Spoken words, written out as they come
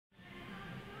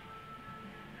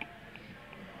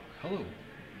Hello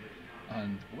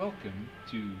and welcome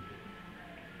to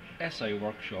SI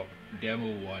Workshop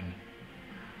Demo 1.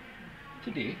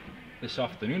 Today, this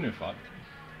afternoon in fact,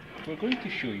 we're going to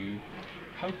show you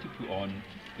how to put on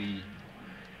the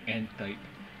N-type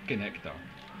connector.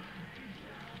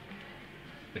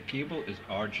 The cable is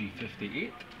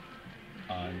RG58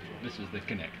 and this is the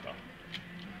connector.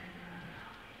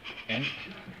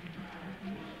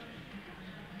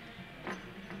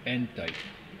 N-type,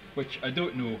 which I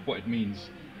don't know what it means,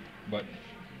 but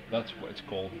that's what it's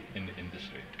called in the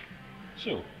industry.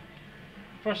 So,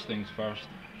 first things first,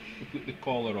 we put the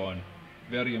collar on.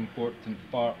 Very important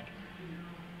part,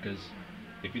 because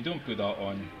if you don't put that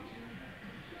on,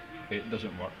 it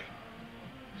doesn't work.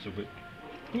 So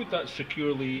put that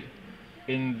securely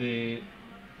in the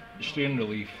strain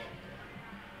relief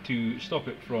to stop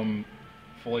it from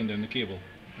falling down the cable.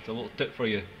 It's a little tip for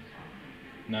you.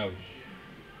 Now,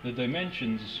 the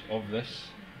dimensions of this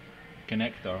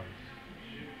connector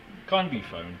can be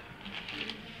found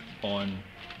on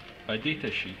a data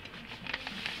sheet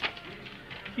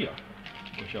here,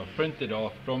 which I've printed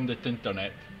off from the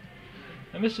internet,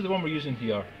 and this is the one we're using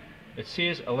here. It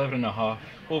says 11.5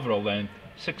 overall length,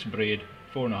 6 braid,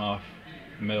 4.5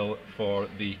 mil for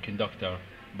the conductor,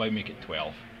 but I make it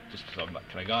 12 just because I'm that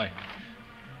kind of guy.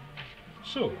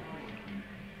 So,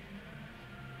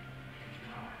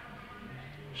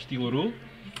 steel rule,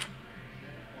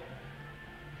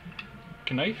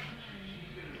 knife,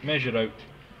 measure out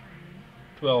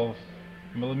 12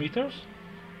 millimeters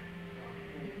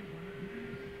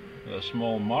with a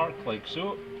small mark like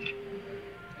so,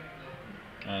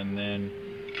 and then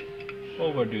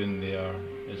all we're doing there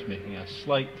is making a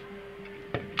slight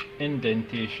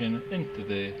indentation into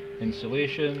the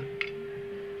insulation,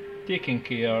 taking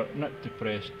care not to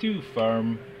press too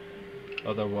firm,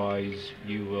 otherwise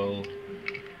you will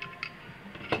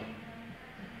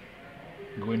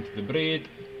go into the braid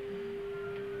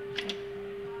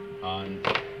and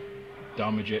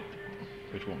damage it,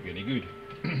 which won't be any good.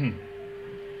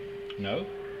 Now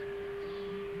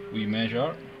we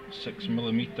measure 6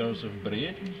 millimeters of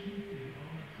braid.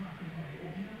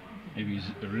 Maybe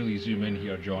really zoom in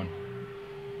here, John.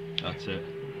 That's it.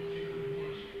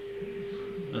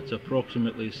 That's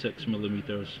approximately 6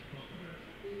 millimeters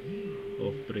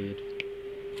of braid.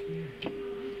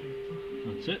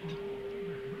 That's it.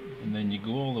 And then you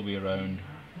go all the way around,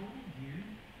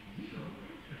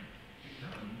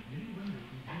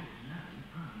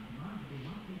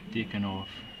 taking off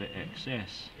the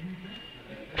excess.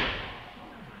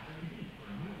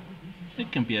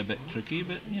 It can be a bit tricky,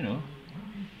 but you know,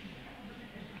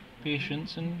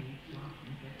 patience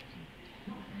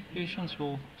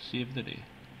will save the day.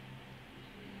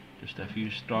 Just a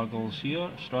few stragglers,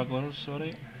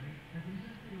 sorry.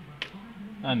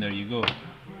 And there you go.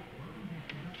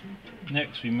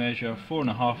 Next we measure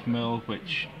 4.5 mil,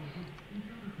 which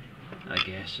I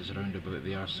guess is around about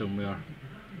there somewhere.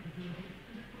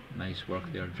 Nice work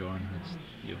there, John.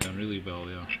 You've done really well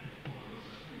there.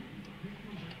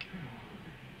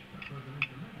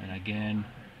 And again,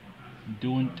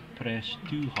 don't press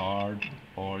too hard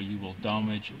or you will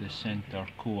damage the center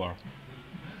core,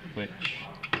 which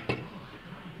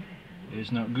is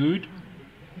not good.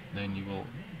 Then you will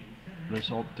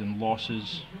result in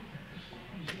losses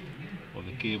of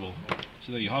the cable.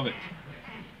 So there you have it.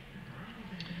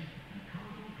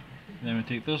 Then we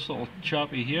take this little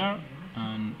chappy here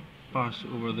and pass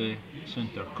over the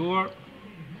center core.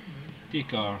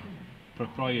 Take our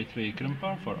proprietary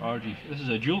crimper for RG. This is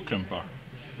a dual crimper,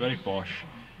 very posh.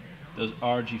 Does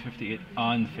RG58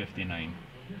 and 59.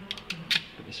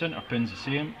 But the center pin's the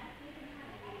same.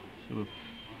 So we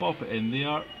pop it in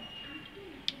there.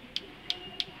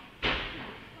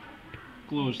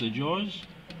 Close the jaws.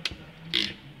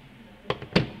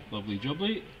 Lovely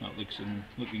jubbly, that looks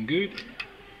looking good.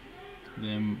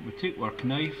 Then we take our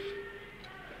knife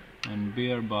and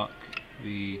bare back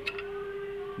the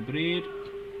braid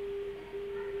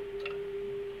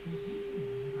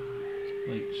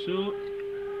like so,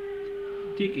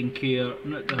 taking care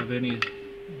not to have any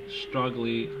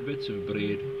straggly bits of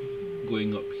braid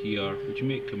going up here which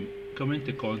may come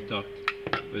into contact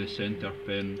with the centre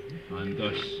pin and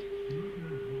thus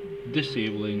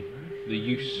disabling the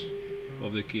use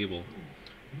of the cable.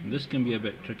 And this can be a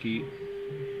bit tricky,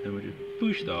 and we just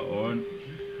push that on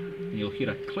and you'll hear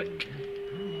a click,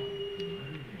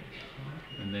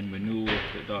 and then we know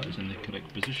that that is in the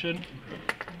correct position.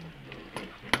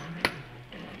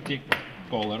 Take the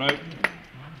collar out,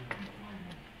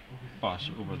 pass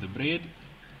over the braid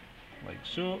like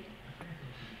so,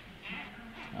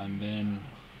 and then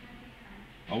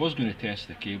I was going to test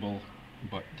the cable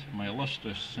but my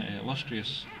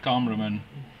illustrious cameraman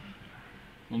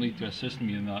will need to assist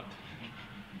me in that.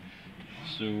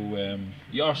 So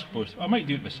you are supposed to, I might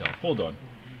do it myself, hold on.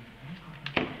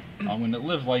 I'm going to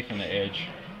live life on the edge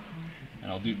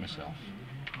and I'll do it myself.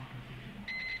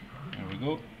 There we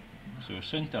go. So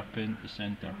centre pin to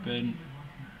centre pin.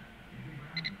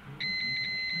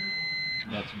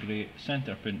 That's great.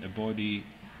 Centre pin to body,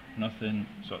 nothing,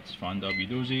 so it's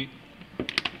fan-dabby-dozy.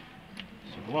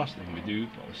 So the last thing we do,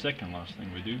 well the second last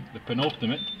thing we do, the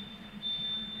penultimate.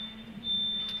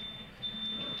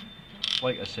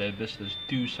 Like I said, there's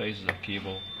two sizes of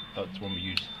cable. That's when we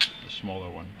use the smaller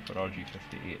one for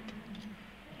RG58.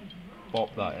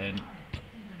 Pop that in,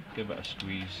 give it a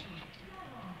squeeze.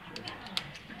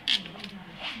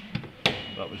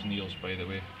 That was Neil's, by the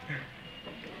way.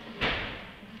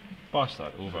 Pass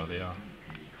that over there,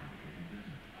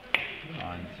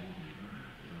 and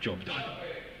job done.